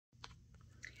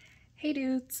Hey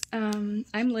dudes, I'm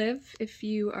Liv, if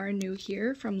you are new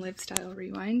here from Liv Style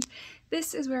Rewind.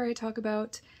 This is where I talk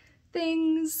about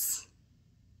things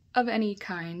of any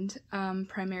kind,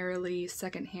 primarily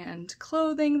secondhand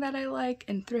clothing that I like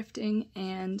and thrifting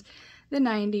and the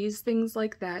 90s, things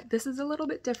like that. This is a little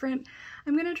bit different.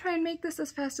 I'm gonna try and make this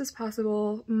as fast as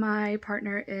possible. My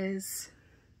partner is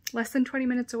less than 20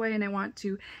 minutes away and I want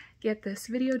to get this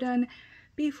video done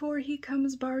before he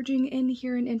comes barging in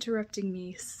here and interrupting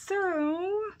me.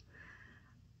 So,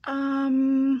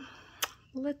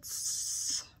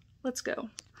 let's go.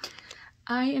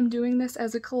 I am doing this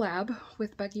as a collab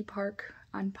with Becky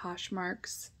on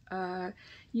Poshmark's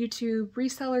YouTube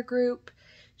reseller group.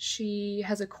 She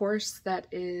has a course that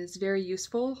is very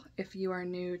useful if you are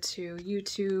new to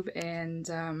YouTube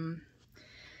and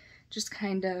just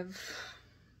kind of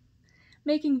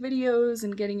making videos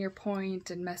and getting your point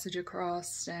and message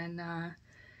across and,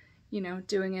 you know,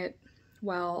 doing it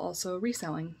while also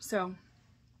reselling. So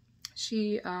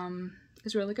she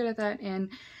is really good at that,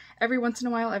 and every once in a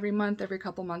while, every month, every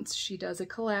couple months, she does a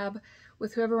collab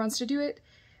with whoever wants to do it.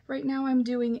 Right now I'm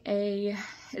doing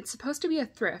it's supposed to be a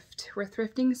thrift. We're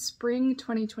thrifting spring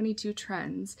 2022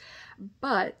 trends,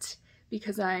 but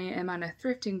because I am on a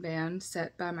thrifting band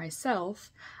set by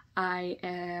myself, I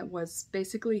was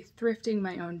basically thrifting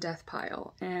my own death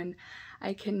pile, and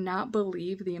I cannot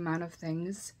believe the amount of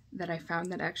things that I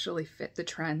found that actually fit the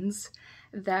trends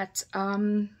that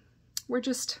were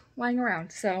just lying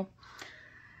around. So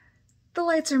the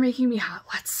lights are making me hot.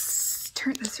 Let's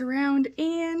turn this around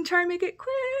and try and make it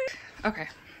quick. Okay.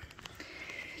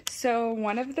 So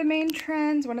one of the main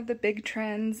trends, one of the big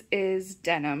trends is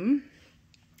denim.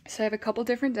 So I have a couple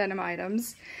different denim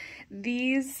items.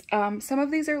 These, some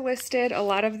of these are listed, a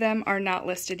lot of them are not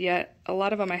listed yet. A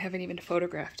lot of them I haven't even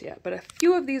photographed yet, but a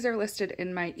few of these are listed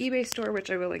in my eBay store,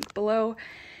 which I will link below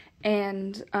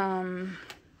and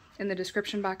in the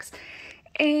description box.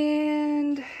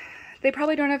 And they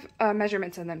probably don't have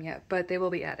measurements in them yet, but they will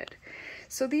be added.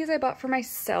 So these I bought for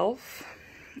myself.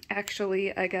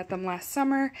 Actually, I got them last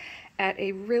summer at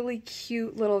a really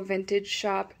cute little vintage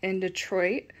shop in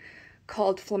Detroit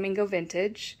called Flamingo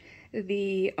Vintage.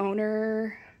 The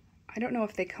owner, I don't know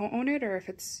if they co-own it or if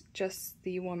it's just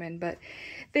the woman, but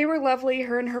they were lovely,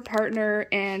 her and her partner,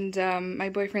 and my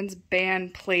boyfriend's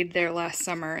band played there last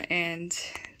summer, and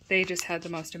they just had the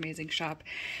most amazing shop.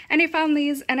 And I found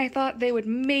these, and I thought they would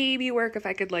maybe work if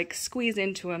I could like squeeze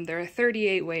into them. They're a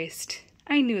 38 waist.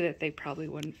 I knew that they probably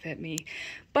wouldn't fit me,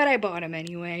 but I bought them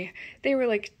anyway. They were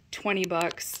like 20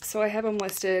 bucks, so I have them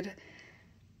listed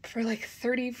for like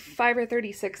 35 or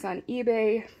 36 on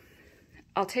eBay.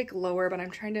 I'll take lower, but I'm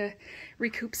trying to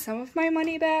recoup some of my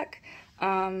money back.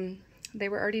 They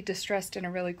were already distressed in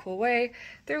a really cool way.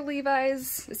 They're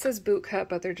Levi's. It says boot cut,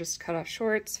 but they're just cut off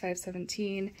shorts,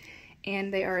 517,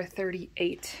 and they are a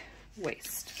 38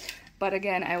 waist. But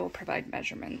again, I will provide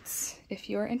measurements if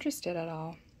you are interested at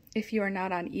all. If you are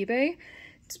not on eBay,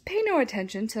 just pay no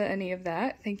attention to any of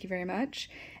that. Thank you very much.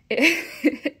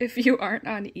 If you aren't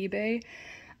on eBay,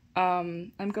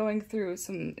 I'm going through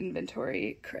some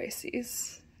inventory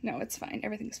crises. No, it's fine.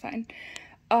 Everything's fine.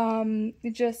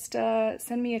 Just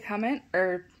send me a comment,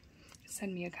 or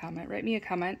write me a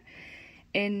comment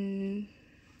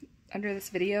under this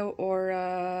video,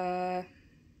 or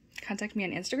contact me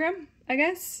on Instagram, I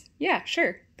guess. Yeah,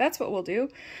 sure. That's what we'll do.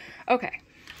 Okay,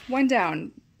 one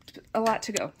down. A lot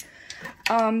to go.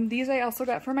 These I also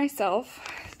got for myself.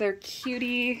 They're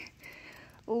cutie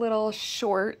little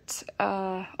short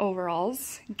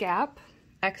overalls, Gap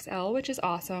XL, which is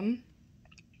awesome.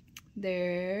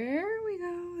 There we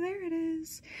go, there it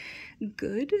is.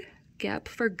 Good, Gap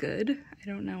for good. I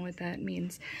don't know what that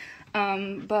means.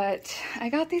 But I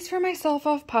got these for myself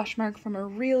off Poshmark from a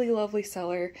really lovely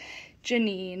seller,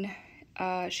 Janine.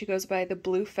 She goes by the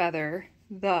Blue Feather,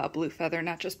 not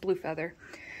just Blue Feather,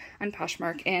 on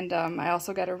Poshmark. And I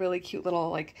also got a really cute little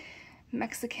like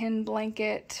Mexican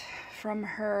blanket from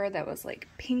her that was like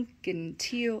pink and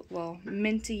teal, well,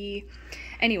 minty.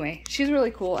 Anyway, she's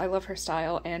really cool. I love her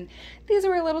style, and these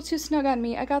were a little too snug on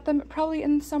me. I got them probably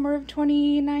in the summer of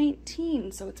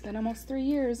 2019, so it's been almost 3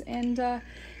 years, and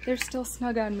they're still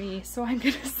snug on me, so I'm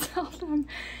gonna sell them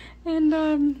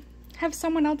and have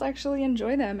someone else actually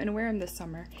enjoy them and wear them this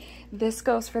summer. This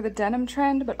goes for the denim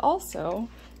trend, but also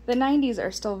the 90s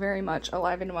are still very much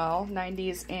alive and well,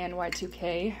 90s and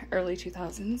Y2K, early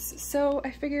 2000s, so I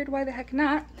figured why the heck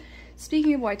not.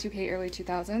 Speaking of Y2K, early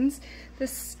 2000s,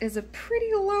 this is a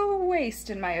pretty low waist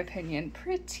in my opinion,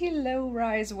 pretty low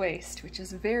rise waist, which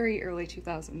is very early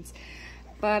 2000s.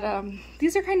 But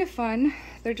these are kind of fun.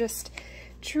 They're just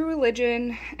True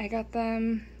Religion. I got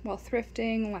them while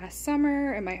thrifting last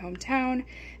summer in my hometown.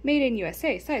 Made in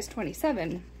USA, size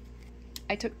 27.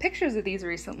 I took pictures of these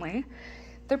recently.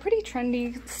 They're pretty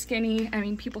trendy, skinny. I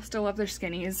mean, people still love their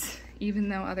skinnies, even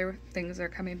though other things are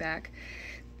coming back.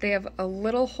 They have a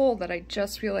little hole that I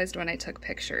just realized when I took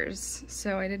pictures.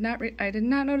 So I did not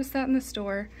notice that in the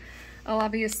store. I'll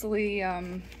obviously,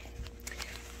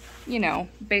 you know,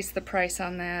 base the price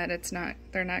on that.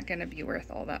 They're not gonna be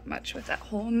worth all that much with that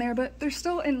hole in there, but they're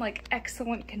still in like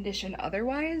excellent condition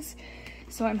otherwise.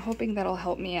 So I'm hoping that'll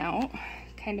help me out.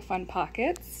 Kind of fun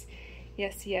pockets.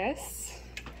 Yes, yes.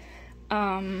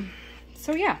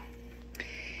 So yeah.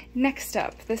 Next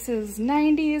up, this is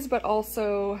 90s, but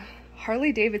also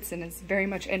Harley Davidson is very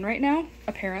much in right now.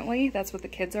 Apparently, that's what the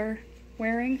kids are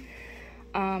wearing.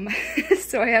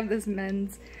 So I have this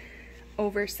men's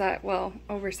oversized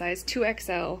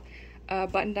 2XL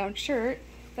button-down shirt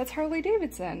that's Harley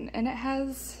Davidson, and it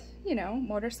has, you know,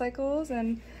 motorcycles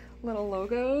and little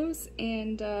logos,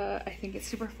 and I think it's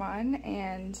super fun,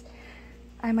 and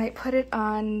I might put it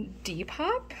on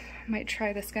Depop. I might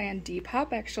try this guy on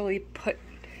Depop, actually put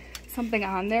something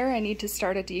on there. I need to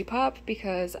start a Depop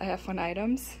because I have fun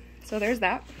items. So there's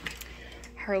that.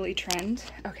 Harley trend.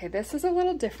 Okay, this is a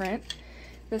little different.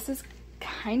 This is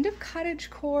kind of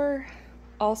cottagecore.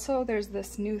 Also, there's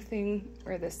this new thing,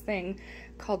 or this thing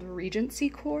called Regency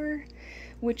core,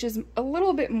 which is a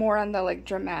little bit more on the like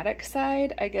dramatic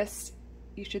side. I guess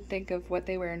you should think of what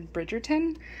they wear in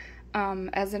Bridgerton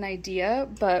as an idea,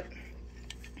 but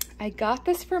I got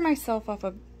this for myself off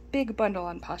a big bundle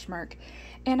on Poshmark,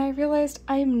 and I realized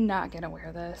I'm not gonna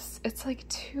wear this. It's like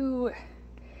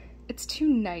it's too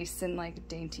nice and like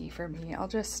dainty for me.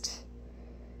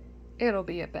 It'll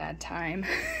be a bad time.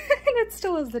 And it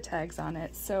still has the tags on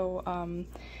it. So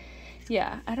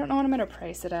yeah, I don't know what I'm gonna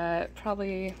price it at.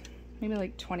 Probably maybe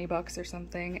like 20 bucks or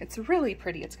something. It's really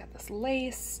pretty. It's got this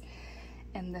lace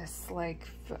and this like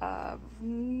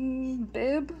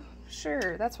bib.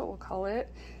 Sure, that's what we'll call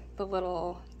it. The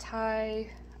little tie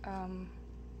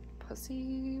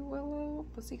pussy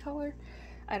color.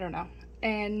 I don't know.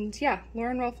 And yeah,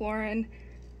 Ralph Lauren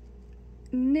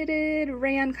knitted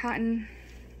rayon cotton.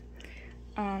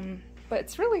 But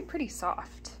it's really pretty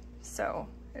soft. So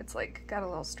it's like got a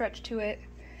little stretch to it.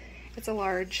 It's a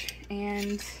large,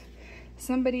 and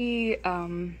somebody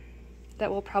that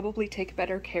will probably take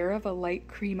better care of a light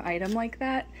cream item like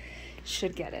that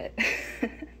should get it.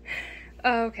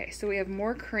 Okay, so we have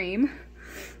more cream.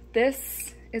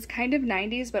 This is kind of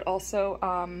 90s, but also,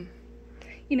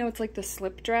 you know, it's like the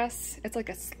slip dress. It's like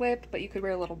a slip, but you could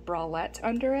wear a little bralette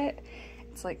under it.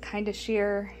 It's like kind of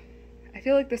sheer. I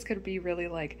feel like this could be really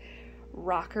like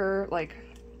rocker, like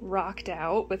rocked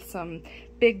out with some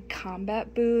big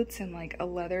combat boots and like a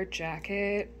leather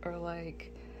jacket, or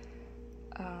like,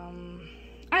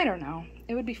 I don't know.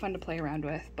 It would be fun to play around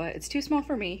with, but it's too small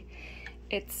for me.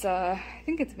 It's, I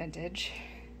think it's vintage.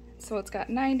 So it's got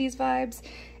 90s vibes.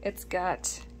 It's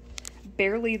got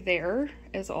Barely There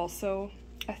is also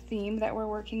a theme that we're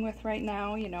working with right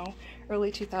now, you know,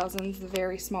 early 2000s, the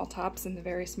very small tops and the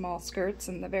very small skirts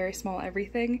and the very small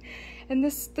everything. And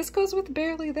this goes with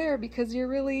Barely There because you're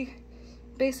really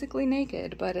basically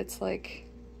naked, but it's like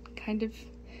kind of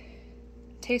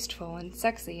tasteful and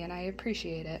sexy, and I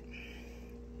appreciate it.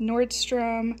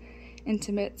 Nordstrom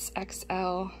Intimates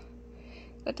XL.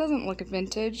 That doesn't look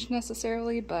vintage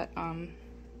necessarily, but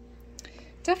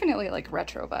definitely like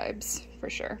retro vibes for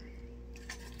sure.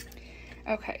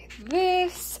 Okay,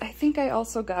 this I think I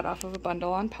also got off of a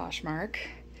bundle on Poshmark.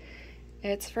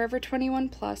 It's Forever 21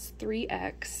 Plus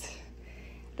 3X.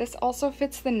 This also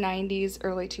fits the 90s,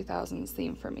 early 2000s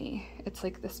theme for me. It's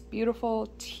like this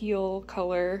beautiful teal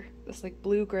color, this like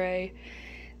blue-gray.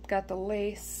 It's got the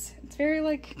lace. It's very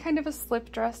like kind of a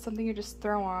slip dress, something you just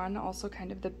throw on. Also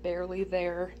kind of the Barely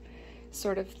There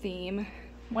sort of theme.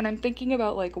 When I'm thinking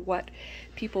about like what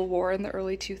people wore in the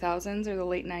early 2000s or the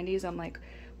late 90s, I'm like,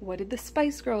 what did the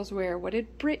Spice Girls wear? What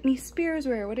did Britney Spears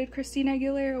wear? What did Christina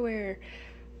Aguilera wear?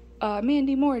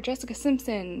 Mandy Moore, Jessica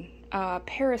Simpson,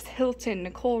 Paris Hilton,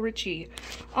 Nicole Richie,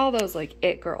 all those like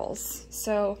it girls.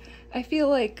 So I feel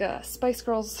like Spice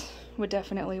Girls would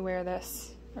definitely wear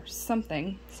this, or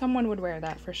something. Someone would wear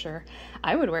that for sure.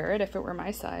 I would wear it if it were my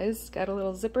size. Got a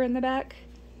little zipper in the back.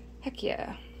 Heck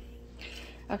yeah.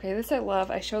 Okay, this I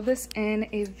love. I showed this in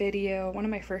a video, one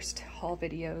of my first haul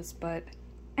videos, but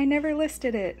I never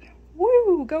listed it.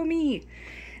 Woo, go me.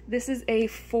 This is a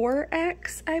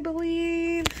 4X, I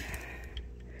believe.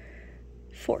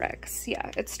 4X,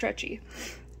 yeah, it's stretchy.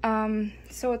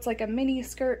 So it's like a mini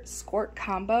skirt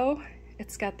combo.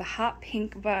 It's got the hot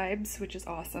pink vibes, which is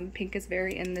awesome. Pink is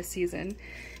very in this season.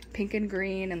 pink and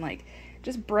green, and like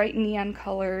just bright neon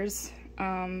colors.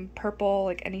 Purple,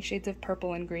 like any shades of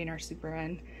purple and green are super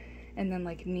in, and then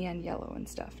like neon yellow and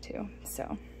stuff too.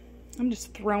 So I'm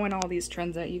just throwing all these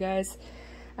trends at you guys.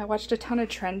 I watched a ton of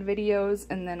trend videos,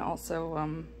 and then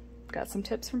also got some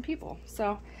tips from people.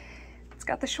 So it's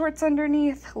got the shorts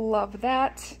underneath, love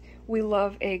that. We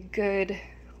love a good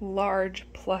large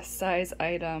plus size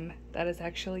item that is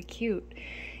actually cute.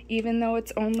 Even though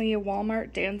it's only a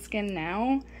Walmart Danskin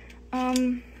now,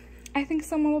 I think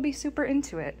someone will be super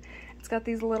into it. It's got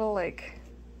these little like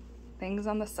things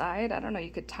on the side. I don't know, you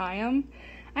could tie them.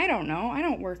 I don't know, I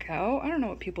don't work out. I don't know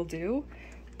what people do.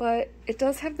 But it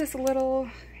does have this little,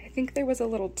 I think there was a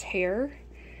little tear.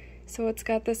 So it's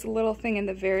got this little thing in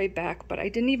the very back, but I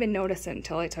didn't even notice it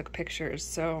until I took pictures.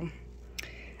 So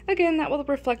again, that will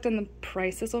reflect on the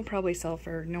price. This will probably sell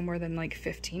for no more than like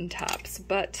 15 tops,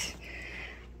 but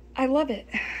I love it.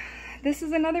 This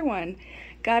is another one.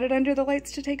 Got it under the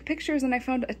lights to take pictures, and I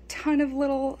found a ton of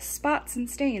little spots and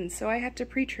stains, so I have to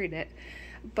pre-treat it.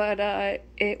 But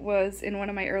it was in one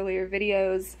of my earlier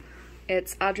videos.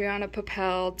 It's Adriana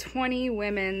Papel 20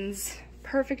 women's,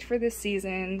 perfect for this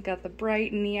season. Got the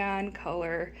bright neon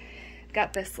color.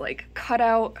 Got this like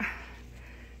cutout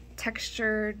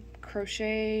textured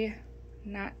crochet.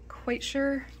 Not quite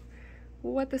sure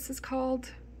what this is called.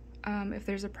 If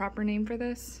there's a proper name for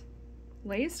this.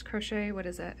 Lace? Crochet? What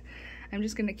is it? I'm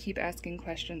just gonna keep asking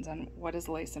questions on what is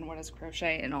lace and what is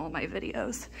crochet in all my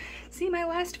videos. See my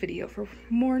last video for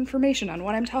more information on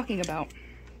what I'm talking about.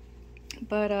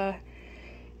 But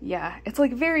yeah, it's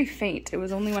like very faint. It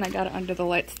was only when I got it under the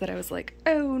lights that I was like,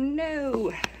 oh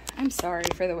no. I'm sorry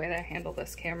for the way that I handle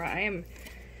this camera. I am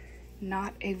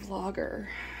not a vlogger,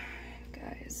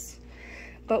 guys.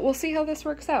 But we'll see how this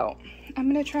works out. I'm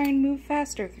gonna try and move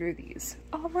faster through these.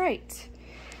 All right.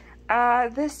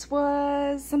 This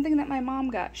was something that my mom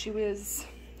got. She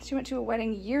went to a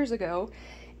wedding years ago,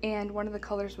 and one of the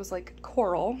colors was like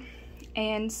coral.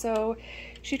 And so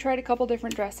she tried a couple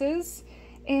different dresses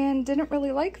and didn't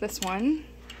really like this one.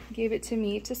 Gave it to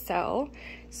me to sell.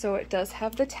 So it does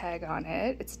have the tag on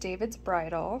it. It's David's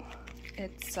Bridal.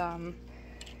 It's 12,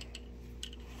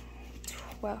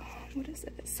 what is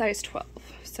it? Size 12.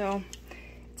 So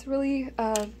it's really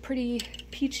pretty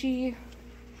peachy,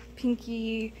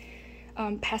 pinky.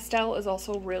 Pastel is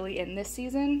also really in this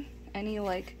season. Any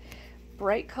like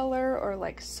bright color or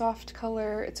like soft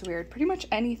color, it's weird. Pretty much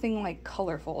anything like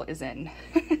colorful is in.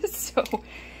 So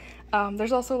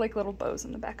there's also like little bows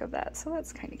in the back of that, so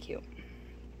that's kind of cute.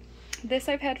 This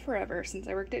I've had forever, since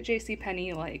I worked at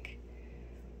JCPenney, like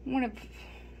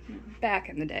back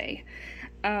in the day.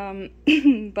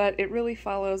 But it really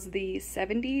follows the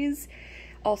 70s.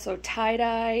 Also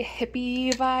tie-dye,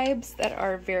 hippie vibes that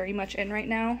are very much in right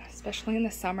now, especially in the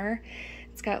summer.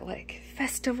 It's got like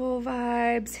festival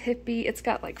vibes, hippie, it's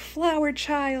got like flower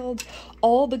child,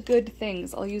 all the good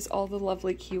things. I'll use all the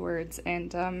lovely keywords,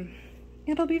 and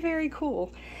it'll be very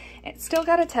cool. It's still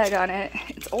got a tag on it.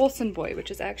 It's Olsen Boy, which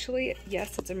is actually,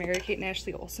 yes, it's a Mary-Kate and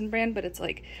Ashley Olsen brand, but it's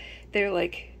like, they're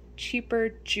like cheaper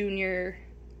junior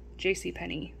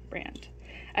JCPenney brand.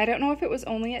 I don't know if it was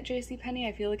only at JCPenney.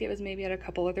 I feel like it was maybe at a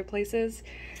couple other places.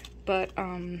 But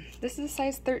this is a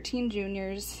size 13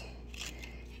 juniors.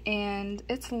 And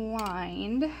it's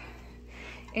lined.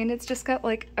 And it's just got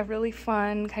like a really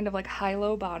fun kind of like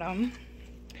high-low bottom.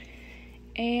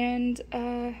 And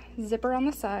a zipper on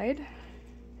the side.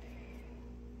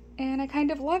 And I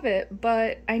kind of love it,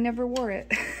 but I never wore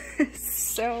it.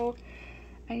 So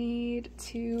I need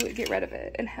to get rid of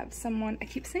it and have someone, I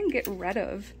keep saying get rid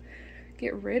of.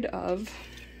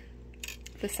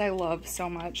 This I love so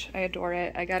much. I adore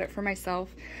it. I got it for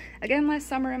myself. Again, last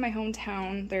summer in my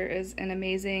hometown, there is an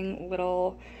amazing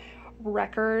little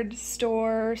record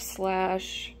store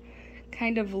slash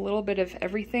kind of a little bit of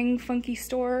everything funky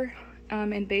store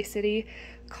in Bay City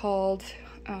called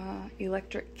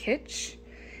Electric Kitsch,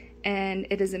 and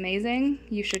it is amazing.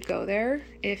 You should go there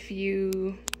if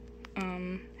you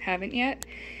haven't yet.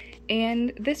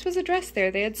 And this was a dress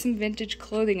there. They had some vintage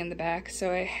clothing in the back,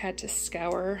 so I had to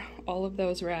scour all of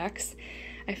those racks.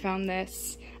 I found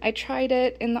this. I tried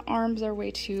it, and the arms are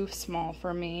way too small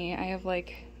for me. I have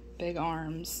like big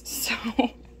arms, so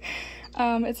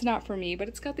it's not for me, but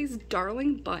it's got these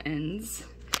darling buttons.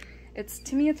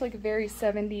 To me, it's like very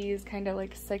 70s, kind of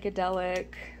like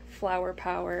psychedelic, flower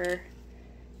power,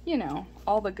 you know,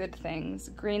 all the good things.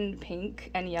 Green,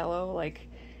 pink, and yellow, like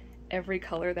every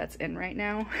color that's in right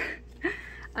now.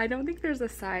 I don't think there's a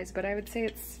size, but I would say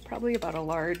it's probably about a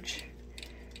large.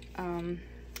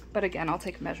 But again, I'll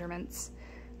take measurements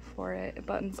for it. It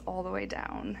buttons all the way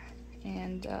down.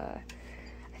 And I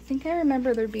think I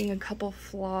remember there being a couple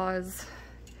flaws,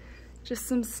 just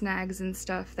some snags and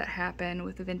stuff that happen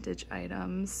with vintage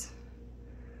items.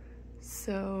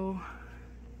 So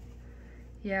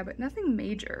yeah, but nothing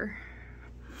major.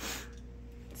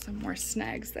 Some more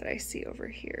snags that I see over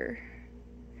here.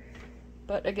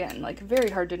 But again, like very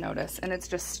hard to notice, and it's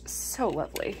just so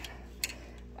lovely.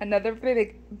 Another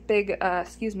big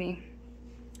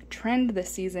trend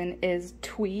this season is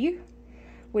twee,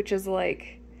 which is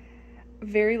like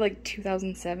very like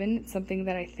 2007. It's something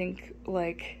that I think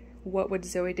like what would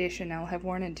Zooey Deschanel have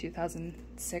worn in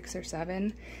 2006 or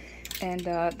 7, and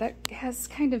that has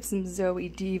kind of some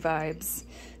Zooey D vibes,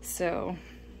 so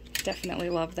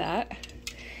definitely love that.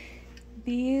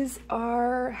 These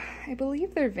are, I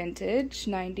believe they're vintage,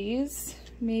 90s,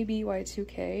 maybe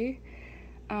Y2K.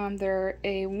 They're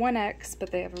a 1X,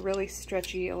 but they have a really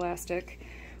stretchy elastic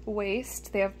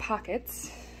waist. They have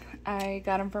pockets. I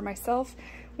got them for myself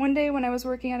one day when I was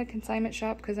working at a consignment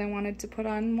shop because I wanted to put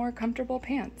on more comfortable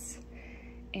pants.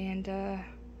 And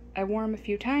I wore them a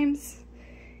few times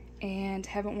and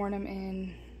haven't worn them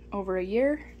in over a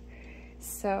year.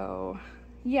 So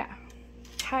yeah,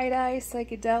 tie-dye,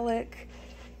 psychedelic,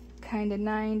 kind of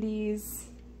 90s,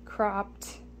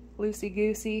 cropped,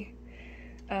 loosey-goosey,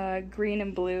 green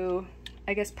and blue.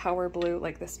 I guess power blue,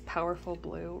 like this powerful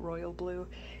blue, royal blue,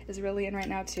 is really in right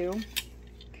now too.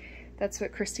 That's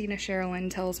what Christina Sherilyn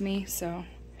tells me, so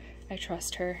I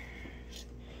trust her.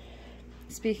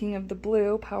 Speaking of the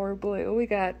blue, power blue, we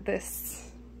got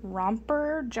this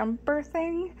romper jumper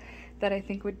thing that I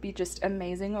think would be just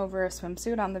amazing over a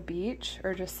swimsuit on the beach,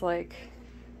 or just like,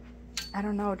 I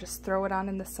don't know, just throw it on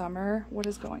in the summer. What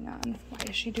is going on? Why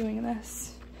is she doing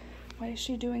this? Why is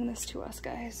she doing this to us,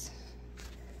 guys?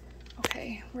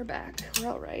 Okay, we're back. We're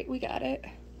all right. We got it.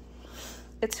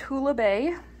 It's Hula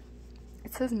Bay.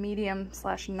 It says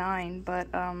medium/9, but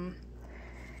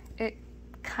it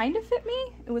kind of fit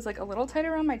me. It was like a little tight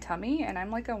around my tummy, and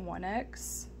I'm like a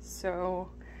 1X, so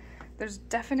there's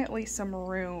definitely some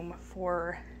room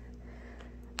for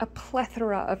a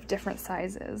plethora of different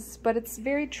sizes, but it's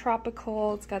very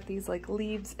tropical. It's got these like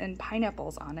leaves and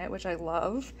pineapples on it, which I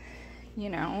love. You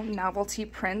know, novelty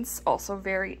prints, also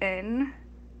very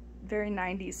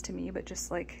 90s to me, but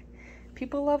just like,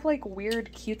 people love like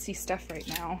weird cutesy stuff right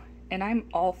now, and I'm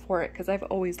all for it because I've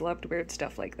always loved weird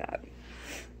stuff like that.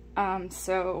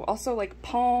 So also like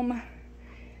palm,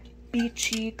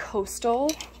 beachy,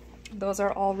 coastal, those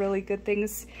are all really good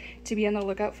things to be on the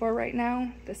lookout for right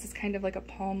now. This is kind of like a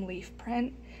palm leaf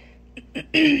print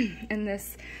and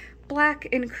this black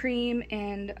and cream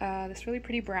and this really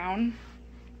pretty brown.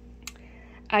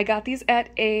 I got these at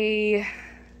a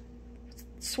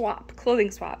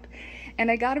clothing swap,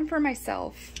 and I got them for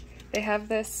myself. They have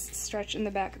this stretch in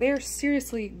the back. They are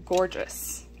seriously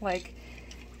gorgeous. Like,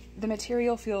 the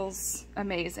material feels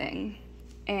amazing,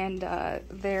 and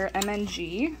they're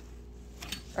MNG,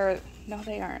 or no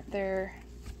they aren't, they're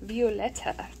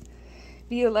Violetta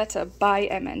by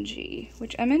MNG,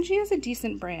 which MNG is a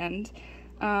decent brand.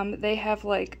 They have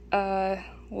like a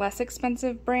less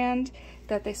expensive brand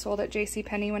that they sold at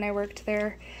JCPenney when I worked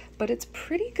there, but it's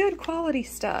pretty good quality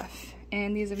stuff,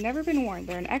 and these have never been worn.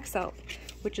 They're an XL,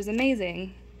 which is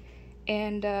amazing,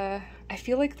 and I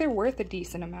feel like they're worth a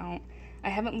decent amount. I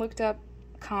haven't looked up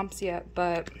comps yet,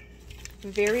 but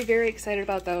very, very excited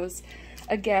about those.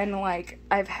 Again, like,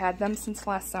 I've had them since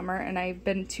last summer, and I've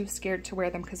been too scared to wear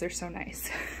them because they're so nice.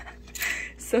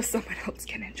 So someone else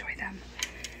can enjoy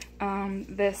them.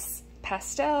 This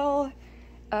pastel,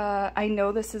 I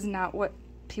know this is not what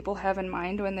people have in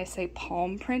mind when they say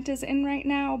palm print is in right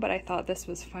now, but I thought this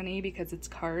was funny because it's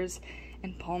cars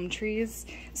and palm trees.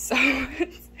 So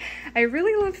I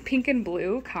really love pink and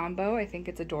blue combo. I think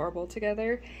it's adorable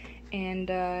together. And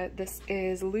this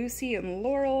is Lucy and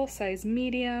Laurel, size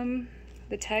medium.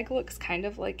 The tag looks kind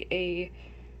of like a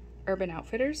Urban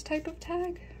Outfitters type of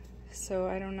tag, so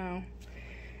I don't know.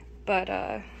 But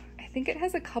I think it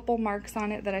has a couple marks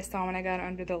on it that I saw when I got it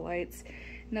under the lights.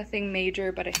 Nothing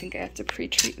major, but I think I have to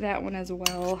pre-treat that one as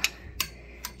well.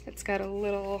 It's got a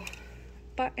little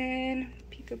button,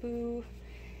 peekaboo,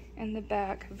 in the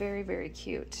back. Very, very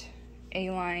cute.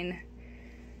 A-line.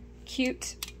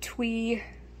 Cute, twee,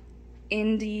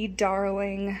 indie,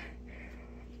 darling,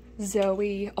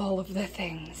 Zoe, all of the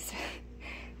things.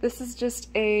 This is just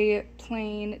a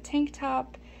plain tank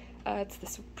top. It's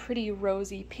this pretty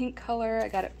rosy pink color. I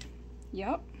got it.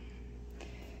 Yep.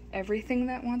 Everything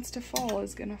that wants to fall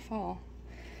is gonna fall.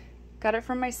 Got it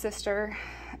from my sister.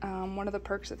 One of the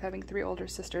perks of having 3 older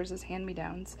sisters is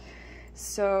hand-me-downs.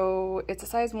 So it's a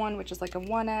size 1, which is like a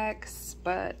 1X,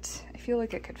 but I feel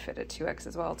like it could fit a 2X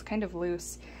as well. It's kind of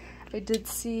loose. I did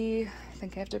see, I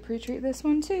think I have to pre-treat this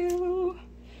one too.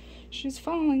 She's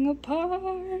falling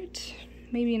apart.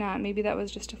 Maybe not, maybe that was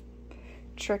just a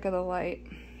trick of the light.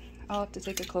 I'll have to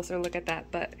take a closer look at that,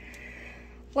 but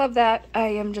love that. I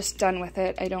am just done with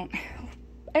it. I don't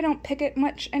pick it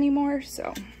much anymore,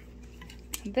 so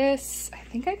this, I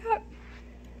think I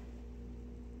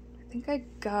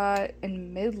got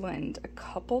in Midland a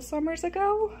couple summers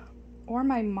ago, or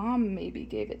my mom maybe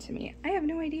gave it to me. I have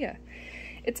no idea.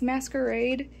 It's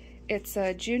Masquerade. It's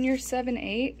a Junior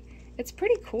 7/8. It's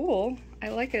pretty cool. I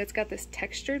like it. It's got this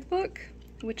textured look,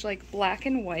 which like black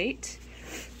and white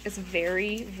is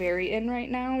very, very in right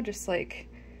now, just like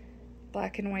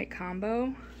black and white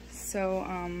combo.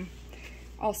 So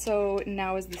also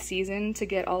now is the season to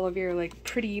get all of your like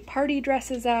pretty party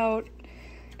dresses out,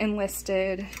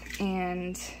 enlisted,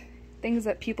 and things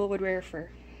that people would wear for,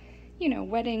 you know,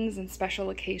 weddings and special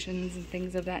occasions and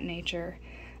things of that nature.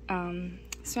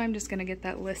 So I'm just gonna get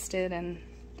that listed, and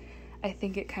I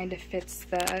think it kind of fits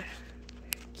the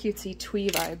cutesy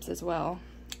twee vibes as well.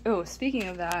 Oh, speaking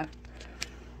of that,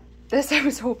 this I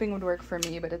was hoping would work for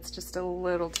me, but it's just a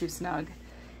little too snug.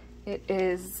 It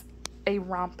is a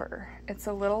romper. It's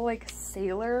a little like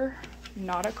sailor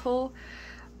nautical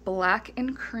black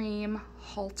and cream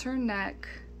halter neck.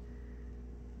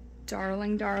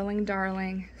 Darling, darling,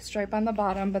 darling. Stripe on the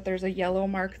bottom, but there's a yellow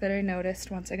mark that I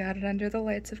noticed once I got it under the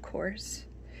lights, of course.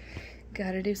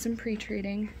 Gotta do some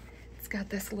pre-treating. It's got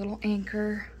this little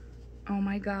anchor. Oh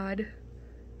my god.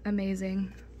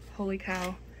 Amazing. Holy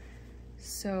cow.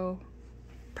 So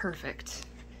perfect.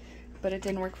 But it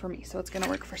didn't work for me, so it's gonna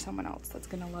work for someone else that's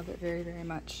gonna love it very, very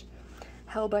much.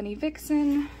 Hell Bunny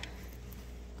Vixen.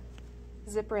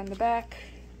 Zipper in the back.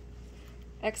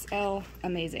 XL.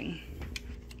 Amazing.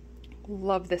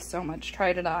 Love this so much.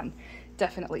 Tried it on.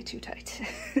 Definitely too tight.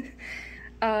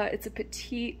 It's a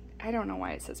petite. I don't know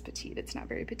why it says petite. It's not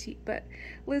very petite, but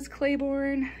Liz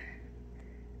Claiborne.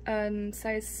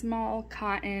 Size small,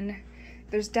 cotton.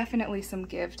 There's definitely some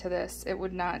give to this. It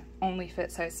would not only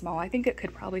fit size small. I think it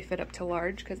could probably fit up to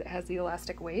large because it has the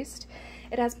elastic waist.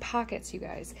 It has pockets, you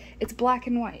guys. It's black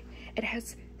and white. It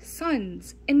has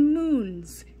suns and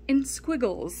moons and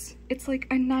squiggles. It's like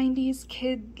a 90s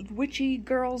kid witchy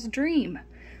girl's dream.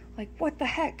 Like, what the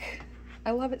heck?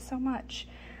 I love it so much.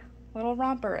 Little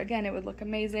romper. Again, it would look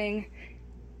amazing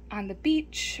on the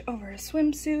beach, over a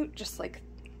swimsuit, just like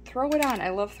throw it on. I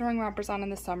love throwing rompers on in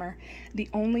the summer. The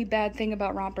only bad thing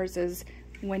about rompers is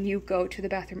when you go to the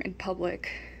bathroom in public,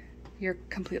 you're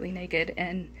completely naked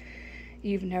and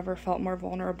you've never felt more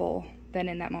vulnerable than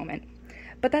in that moment.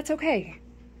 But that's okay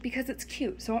because it's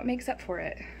cute, so it makes up for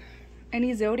it.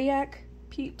 Any Zodiac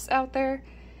peeps out there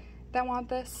that want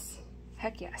this?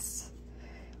 Heck yes.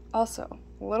 Also,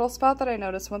 a little spot that I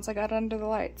noticed once I got under the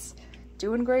lights.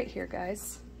 Doing great here,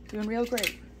 guys. Doing real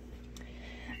great.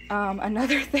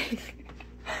 Another thing.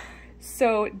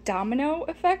 So domino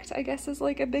effect, I guess, is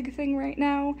like a big thing right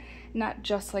now. Not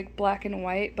just like black and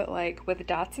white, but like with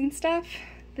dots and stuff.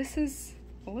 This is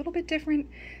a little bit different,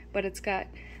 but it's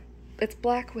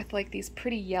black with like these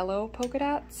pretty yellow polka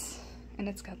dots, and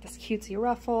it's got this cutesy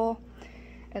ruffle.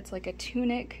 It's like a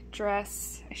tunic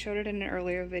dress. I showed it in an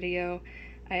earlier video.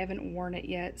 I haven't worn it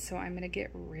yet, so I'm gonna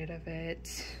get rid of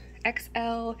it.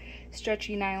 XL,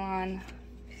 stretchy nylon,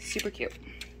 super cute.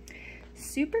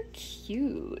 Super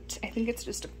cute. I think it's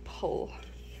just a pull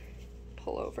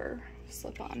over,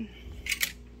 slip on.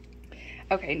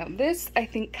 Okay, now this I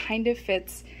think kind of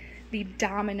fits the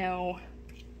domino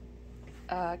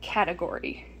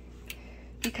category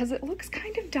because it looks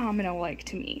kind of domino-like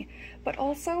to me, but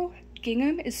also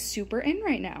gingham is super in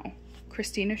right now.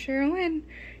 Christina Sherilyn,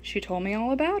 she told me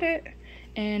all about it,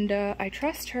 and I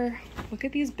trust her. Look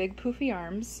at these big poofy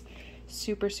arms.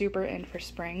 Super, super in for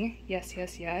spring. Yes,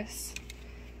 yes, yes.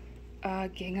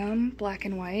 Gingham, black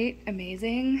and white,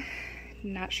 amazing.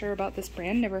 Not sure about this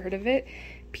brand, never heard of it.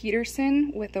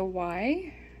 Peterson with a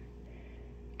Y.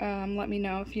 Let me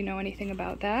know if you know anything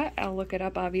about that. I'll look it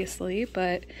up, obviously,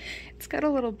 but it's got a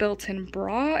little built-in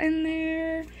bra in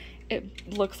there.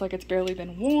 It looks like it's barely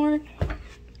been worn.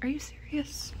 Are you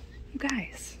serious? You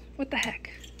guys, what the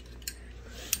heck?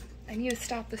 I need to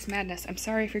stop this madness. I'm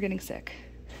sorry if you're getting sick.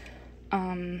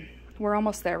 We're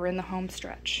almost there. We're in the home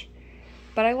stretch.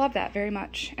 But I love that very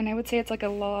much. And I would say it's like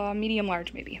a medium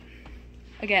large, maybe.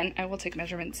 Again, I will take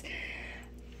measurements.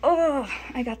 Oh,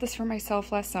 I got this for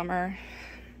myself last summer.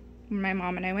 My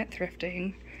mom and I went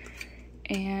thrifting.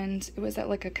 And it was at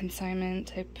like a consignment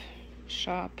type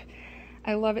shop.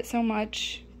 I love it so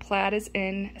much. Plaid is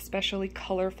in, especially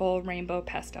colorful rainbow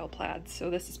pastel plaid. So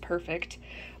this is perfect.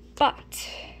 But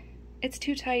it's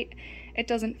too tight It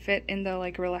doesn't fit in the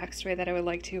like relaxed way that I would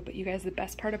like to, but you guys, the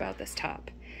best part about this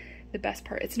top, the best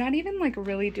part, it's not even like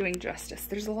really doing justice.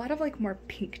 There's a lot of like more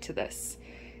pink to this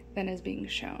than is being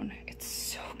shown. It's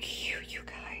so cute, you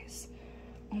guys.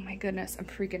 Oh my goodness, I'm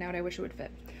freaking out. I wish it would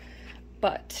fit.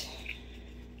 But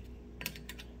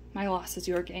my loss is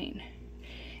your gain.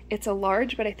 It's a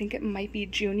large, but I think it might be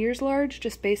junior's large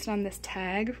just based on this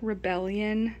tag,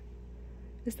 Rebellion.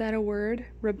 Is that a word?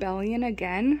 Rebellion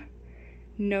again?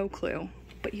 No clue.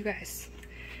 But you guys,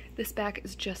 this back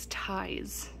is just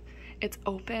ties. It's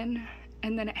open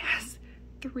and then it has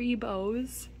 3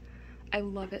 bows. I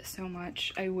love it so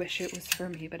much. I wish it was for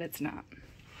me, but it's not.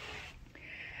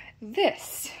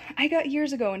 This I got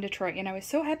years ago in Detroit and I was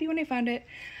so happy when I found it.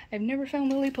 I've never found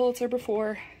Lily Pulitzer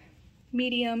before.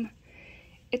 Medium.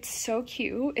 It's so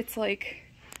cute. It's like,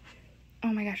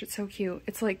 oh my gosh, it's so cute.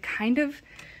 It's like kind of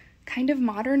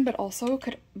modern, but also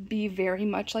could be very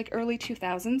much like early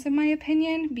 2000s in my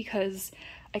opinion, because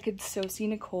I could so see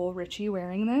Nicole Richie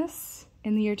wearing this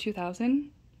in the year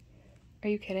 2000. Are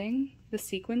you kidding? The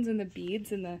sequins and the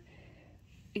beads and the,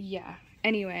 yeah.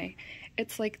 Anyway,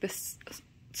 it's like this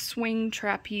swing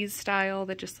trapeze style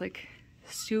that just like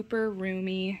super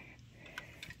roomy,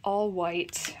 all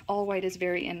white. All white is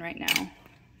very in right now.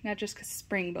 Not just because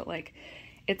spring, but like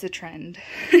it's a trend.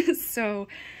 So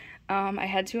I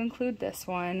had to include this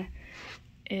one.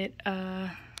 It, I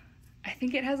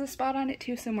think it has a spot on it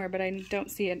too somewhere, but I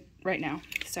don't see it right now.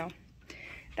 So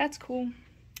that's cool.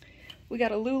 We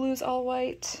got a Lulu's all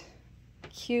white.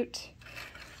 Cute.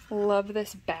 Love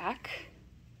this back.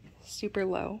 Super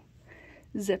low.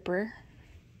 Zipper.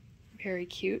 Very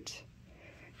cute.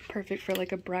 Perfect for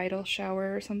like a bridal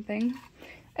shower or something.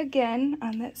 Again,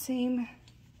 on that same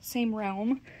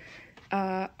realm,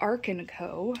 Arc &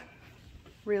 Co.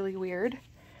 Really weird.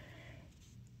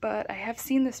 But I have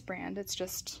seen this brand. It's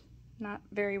just not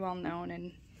very well known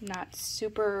and not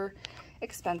super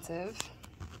expensive.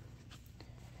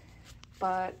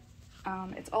 But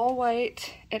it's all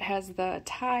white. It has the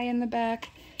tie in the back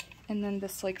and then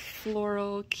this like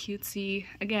floral cutesy,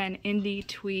 again, indie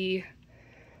twee,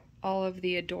 all of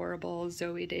the adorable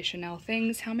Zooey Deschanel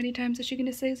things. How many times is she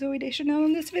gonna say Zooey Deschanel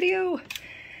in this video?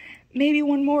 Maybe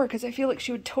one more, because I feel like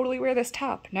she would totally wear this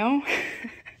top, no?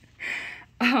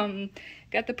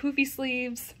 Got the poofy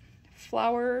sleeves.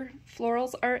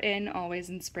 Florals are in always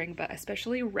in spring, but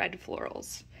especially red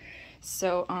florals.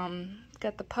 So,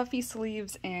 got the puffy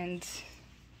sleeves and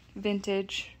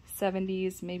vintage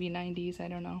 70s, maybe 90s, I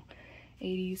don't know,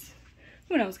 80s.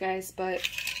 Who knows, guys, but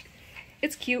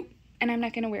it's cute, and I'm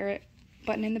not gonna wear it.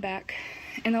 Button in the back.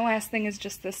 And the last thing is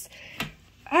just this,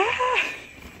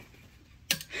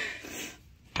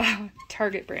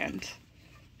 Target brand,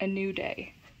 A New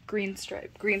Day, green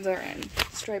stripe. Greens are in,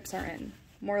 stripes are in,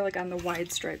 more like on the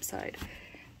wide stripe side.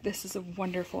 This is a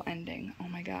wonderful ending. Oh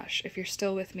my gosh, if you're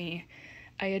still with me,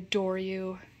 I adore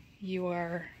you. You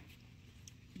are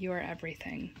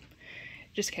everything.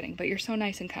 Just kidding, but you're so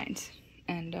nice and kind.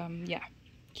 And yeah,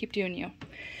 keep doing you.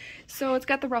 So it's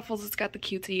got the ruffles, it's got the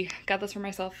cutesy. Got this for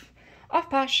myself off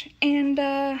Posh, and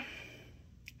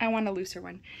I want a looser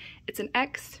one. It's an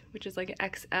X, which is like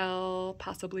an XL,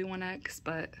 possibly 1X,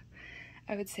 but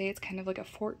I would say it's kind of like a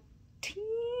 14.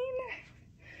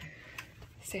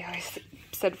 See how I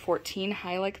said 14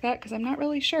 high like that, because I'm not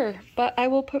really sure, but I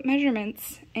will put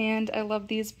measurements. And I love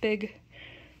these big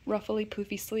ruffly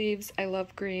poofy sleeves. I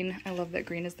love green. I love that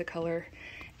green is the color.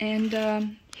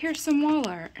 And here's some wall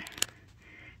art.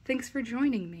 Thanks for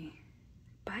joining me.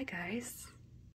 Bye, guys.